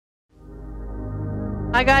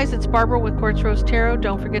Hi guys, it's Barbara with Quartz Rose Tarot.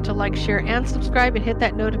 Don't forget to like, share, and subscribe and hit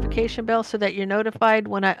that notification bell so that you're notified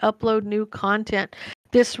when I upload new content.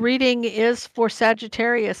 This reading is for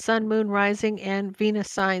Sagittarius, Sun, Moon, Rising, and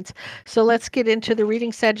Venus signs. So let's get into the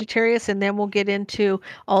reading Sagittarius and then we'll get into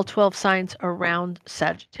all 12 signs around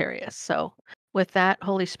Sagittarius. So with that,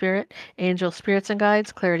 Holy Spirit, angels, spirits, and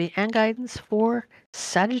guides, clarity and guidance for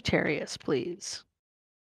Sagittarius, please.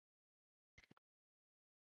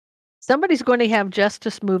 Somebody's going to have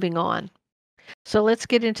justice moving on. So let's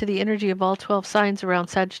get into the energy of all 12 signs around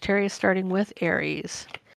Sagittarius, starting with Aries.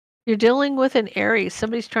 You're dealing with an Aries.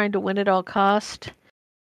 Somebody's trying to win at all cost,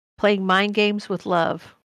 playing mind games with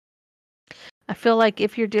love. I feel like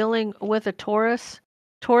if you're dealing with a Taurus,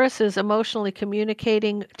 Taurus is emotionally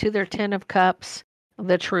communicating to their 10 of Cups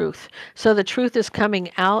the truth. So the truth is coming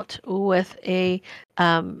out with a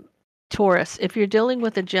Taurus. If you're dealing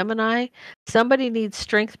with a Gemini, somebody needs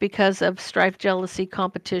strength because of strife, jealousy,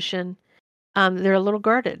 competition. They're a little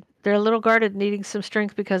guarded. They're a little guarded, needing some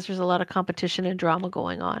strength because there's a lot of competition and drama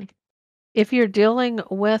going on. If you're dealing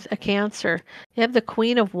with a Cancer, you have the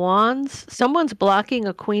Queen of Wands. Someone's blocking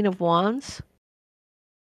a Queen of Wands.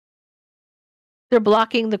 They're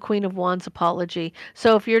blocking the Queen of Wands apology.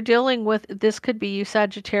 So if you're dealing with, this could be you,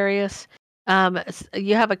 Sagittarius.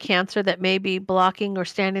 You have a Cancer that may be blocking or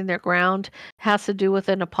standing their ground, has to do with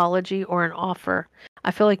an apology or an offer.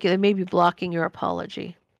 I feel like they may be blocking your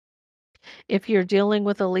apology. If you're dealing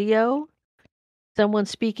with a Leo, someone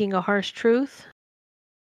speaking a harsh truth,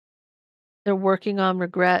 they're working on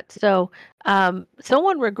regret. So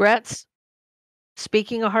someone regrets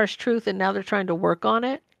speaking a harsh truth and now they're trying to work on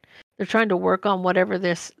it. They're trying to work on whatever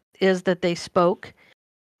this is that they spoke.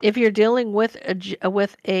 If you're dealing with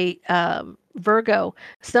a Virgo,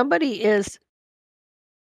 somebody is,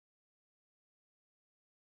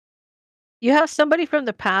 you have somebody from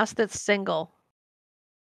the past that's single.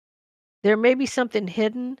 There may be something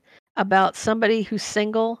hidden about somebody who's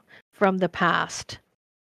single from the past.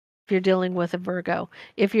 If you're dealing with a Virgo,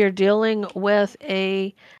 if you're dealing with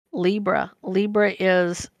a Libra, Libra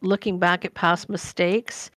is looking back at past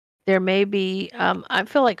mistakes. There may be, I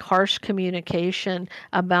feel like harsh communication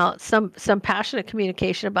about some passionate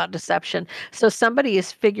communication about deception. So somebody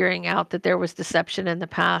is figuring out that there was deception in the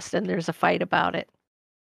past and there's a fight about it.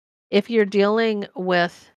 If you're dealing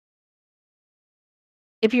with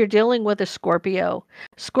a Scorpio,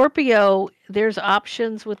 Scorpio, there's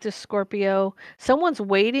options with this Scorpio. Someone's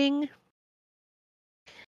waiting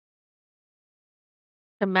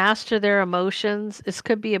to master their emotions. This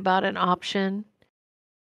could be about an option.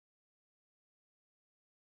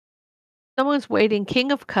 Someone's waiting,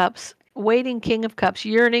 King of Cups,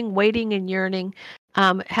 yearning, waiting and yearning.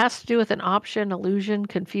 Has to do with an option, illusion,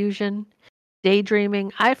 confusion,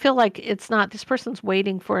 daydreaming. I feel like it's not, this person's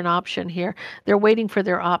waiting for an option here. They're waiting for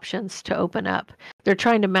their options to open up. They're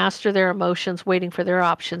trying to master their emotions, waiting for their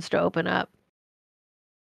options to open up.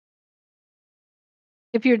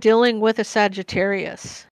 If you're dealing with a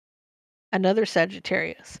Sagittarius, another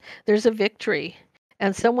Sagittarius, there's a victory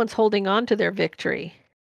and someone's holding on to their victory.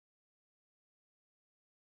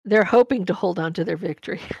 They're hoping to hold on to their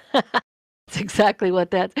victory. That's exactly what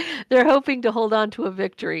they're hoping to hold on to a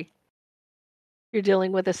victory. You're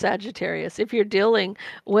dealing with a Sagittarius. If you're dealing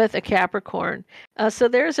with a Capricorn, so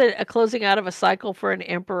there's a closing out of a cycle for an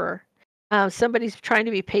Emperor. Somebody's trying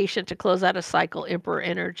to be patient to close out a cycle, Emperor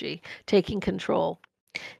energy, taking control,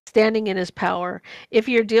 standing in his power. If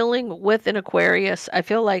you're dealing with an Aquarius, I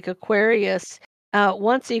feel like Aquarius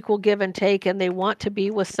wants equal give and take, and they want to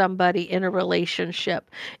be with somebody in a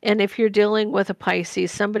relationship. And if you're dealing with a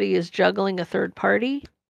Pisces, somebody is juggling a third party,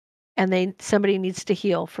 and somebody needs to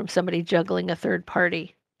heal from somebody juggling a third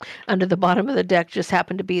party. Under the bottom of the deck just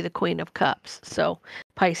happened to be the Queen of Cups. So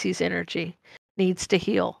Pisces energy needs to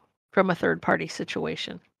heal from a third party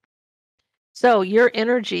situation. So your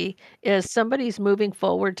energy is somebody's moving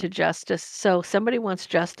forward to justice. So somebody wants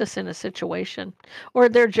justice in a situation, or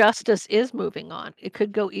their justice is moving on. It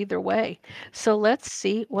could go either way. So let's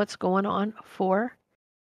see what's going on for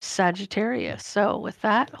Sagittarius. So with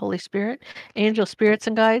that, Holy Spirit, angel, spirits,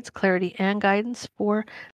 and guides, clarity and guidance for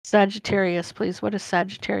Sagittarius, please. What does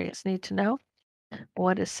Sagittarius need to know?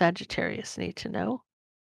 What does Sagittarius need to know?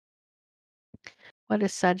 What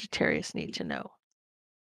does Sagittarius need to know?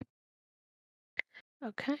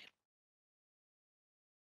 Okay.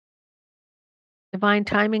 Divine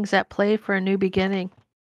timing's at play for a new beginning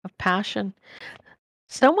of passion.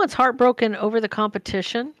 Someone's heartbroken over the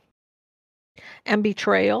competition and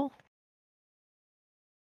betrayal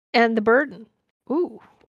and the burden. Ooh,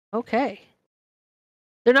 okay.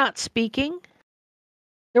 They're not speaking.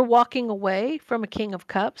 They're walking away from a King of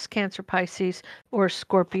Cups, Cancer, Pisces, or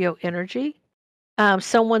Scorpio energy.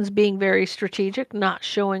 Someone's being very strategic, not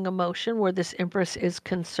showing emotion where this Empress is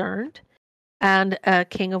concerned. And a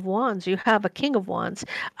King of Wands. You have a King of Wands.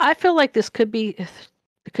 I feel like this could be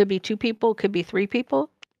two people, could be three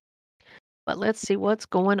people. But let's see what's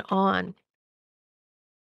going on.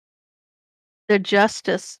 The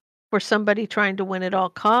Justice for somebody trying to win at all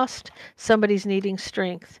cost. Somebody's needing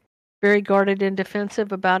strength. Very guarded and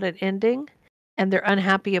defensive about it ending, and they're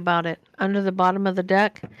unhappy about it. Under the bottom of the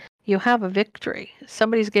deck, you have a victory.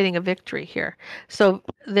 Somebody's getting a victory here. So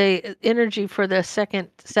the energy for the second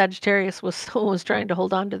Sagittarius was someone was trying to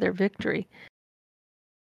hold on to their victory.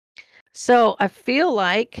 So I feel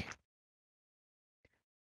like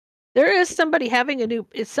there is somebody having a new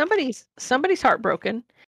somebody's heartbroken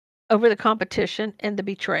over the competition and the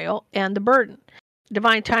betrayal and the burden.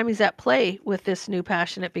 Divine timing's at play with this new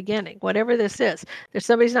passionate beginning. Whatever this is, there's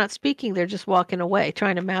somebody's not speaking, they're just walking away,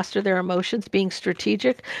 trying to master their emotions, being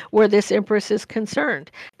strategic where this Empress is concerned.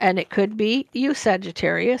 And it could be you,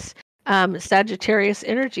 Sagittarius. Sagittarius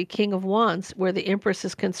energy, King of Wands, where the Empress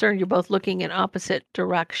is concerned. You're both looking in opposite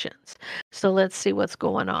directions. So let's see what's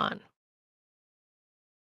going on.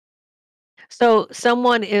 So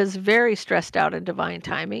someone is very stressed out in divine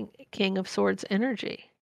timing, King of Swords energy,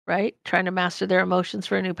 right? Trying to master their emotions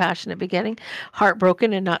for a new passionate beginning,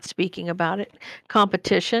 heartbroken and not speaking about it.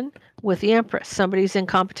 Competition with the Empress. Somebody's in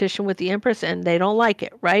competition with the Empress and they don't like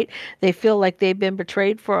it, right? They feel like they've been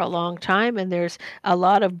betrayed for a long time and there's a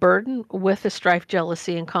lot of burden with the strife,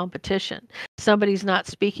 jealousy, and competition. Somebody's not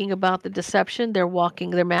speaking about the deception. They're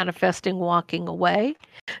manifesting, walking away.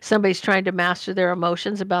 Somebody's trying to master their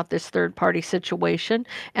emotions about this third party situation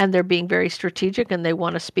and they're being very strategic and they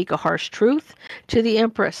want to speak a harsh truth to the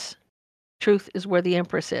Empress. Truth is where the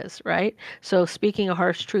Empress is, right? So speaking a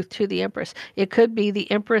harsh truth to the Empress. It could be the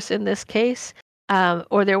Empress in this case,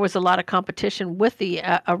 or there was a lot of competition with the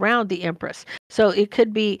around the Empress. So it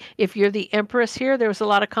could be if you're the Empress here, there was a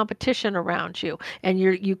lot of competition around you, and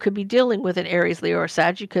you could be dealing with an Aries, Leo, or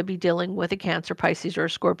Sag. You could be dealing with a Cancer, Pisces, or a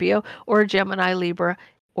Scorpio, or a Gemini, Libra,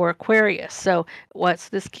 or Aquarius. So what's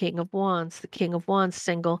this King of Wands? The King of Wands,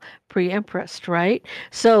 single, pre-Empress, right?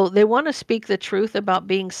 So they want to speak the truth about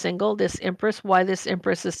being single. This Empress, why this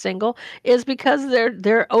Empress is single, is because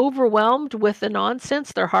they're overwhelmed with the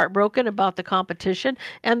nonsense. They're heartbroken about the competition,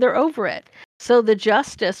 and they're over it. So the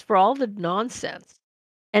Justice for all the nonsense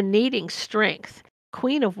and needing strength.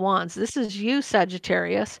 Queen of Wands, this is you,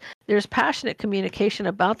 Sagittarius. There's passionate communication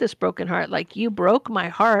about this broken heart. Like, you broke my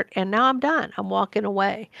heart, and now I'm done. I'm walking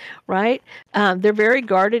away, right? They're very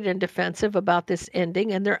guarded and defensive about this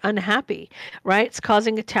ending, and they're unhappy, right? It's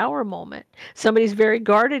causing a tower moment. Somebody's very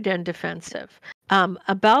guarded and defensive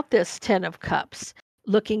about this Ten of Cups,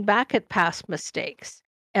 looking back at past mistakes,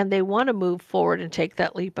 and they want to move forward and take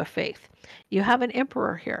that leap of faith. You have an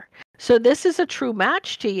Emperor here. So this is a true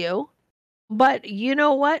match to you, but you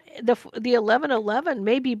know what? The 1111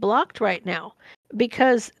 may be blocked right now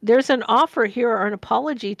because there's an offer here or an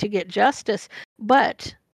apology to get justice,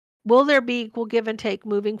 but will there be equal give and take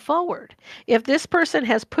moving forward? If this person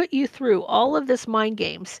has put you through all of this mind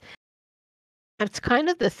games, it's kind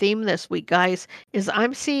of the theme this week, guys, is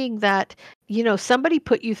I'm seeing that, somebody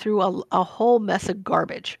put you through a whole mess of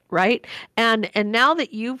garbage, right? And now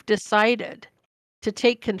that you've decided to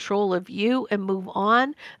take control of you and move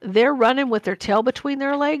on, they're running with their tail between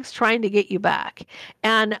their legs trying to get you back.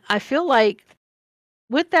 And I feel like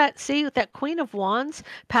with that Queen of Wands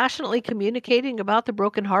passionately communicating about the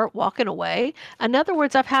broken heart, walking away. In other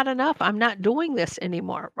words, I've had enough. I'm not doing this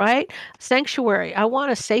anymore, right? Sanctuary. I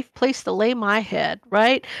want a safe place to lay my head,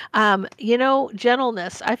 right?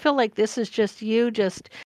 Gentleness. I feel like this is just you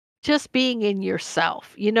just being in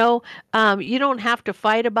yourself. You don't have to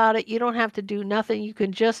fight about it. You don't have to do nothing. You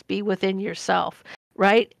can just be within yourself,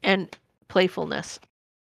 right? And playfulness,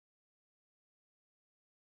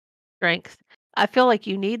 strength. I feel like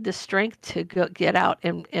you need the strength to get out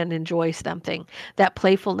and enjoy something. That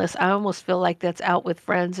playfulness, I almost feel like that's out with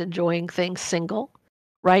friends, enjoying things single,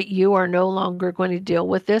 right? You are no longer going to deal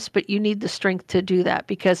with this, but you need the strength to do that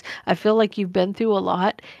because I feel like you've been through a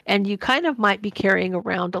lot and you kind of might be carrying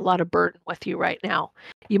around a lot of burden with you right now.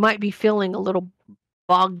 You might be feeling a little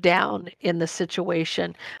bogged down in the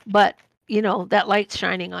situation, but that light's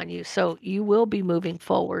shining on you. So you will be moving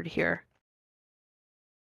forward here.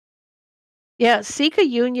 Yeah, seek a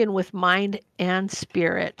union with mind and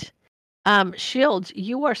spirit. Shields,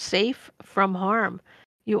 you are safe from harm.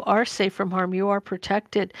 You are safe from harm. You are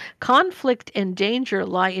protected. Conflict and danger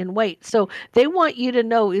lie in wait. So they want you to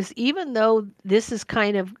know is even though this is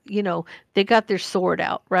kind of, they got their sword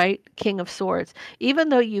out, right? King of Swords. Even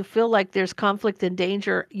though you feel like there's conflict and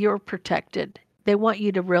danger, you're protected. They want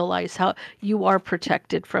you to realize how you are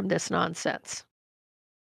protected from this nonsense.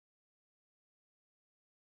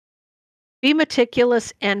 Be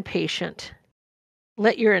meticulous and patient.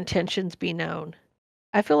 Let your intentions be known.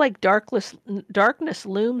 I feel like darkness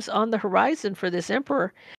looms on the horizon for this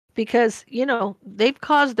emperor because, they've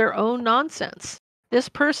caused their own nonsense. This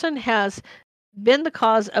person has been the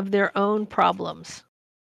cause of their own problems,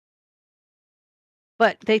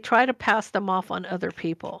 but they try to pass them off on other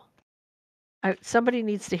people. Somebody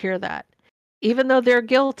needs to hear that. Even though they're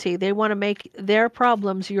guilty, they want to make their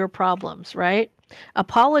problems your problems, right?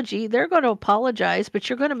 Apology, they're going to apologize, but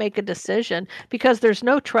you're going to make a decision because there's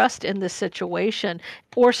no trust in this situation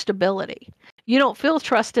or stability. You don't feel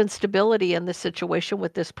trust and stability in this situation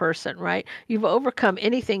with this person, right? You've overcome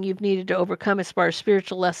anything you've needed to overcome as far as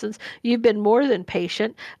spiritual lessons. You've been more than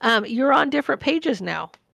patient. You're on different pages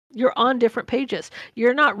now. You're on different pages.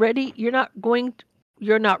 You're not ready. You're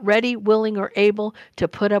not ready, willing, or able to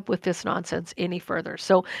put up with this nonsense any further.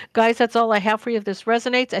 So, guys, that's all I have for you. If this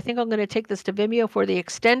resonates, I think I'm going to take this to Vimeo for the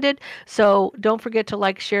extended. So don't forget to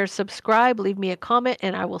like, share, subscribe, leave me a comment,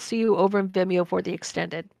 and I will see you over in Vimeo for the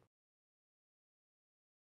extended.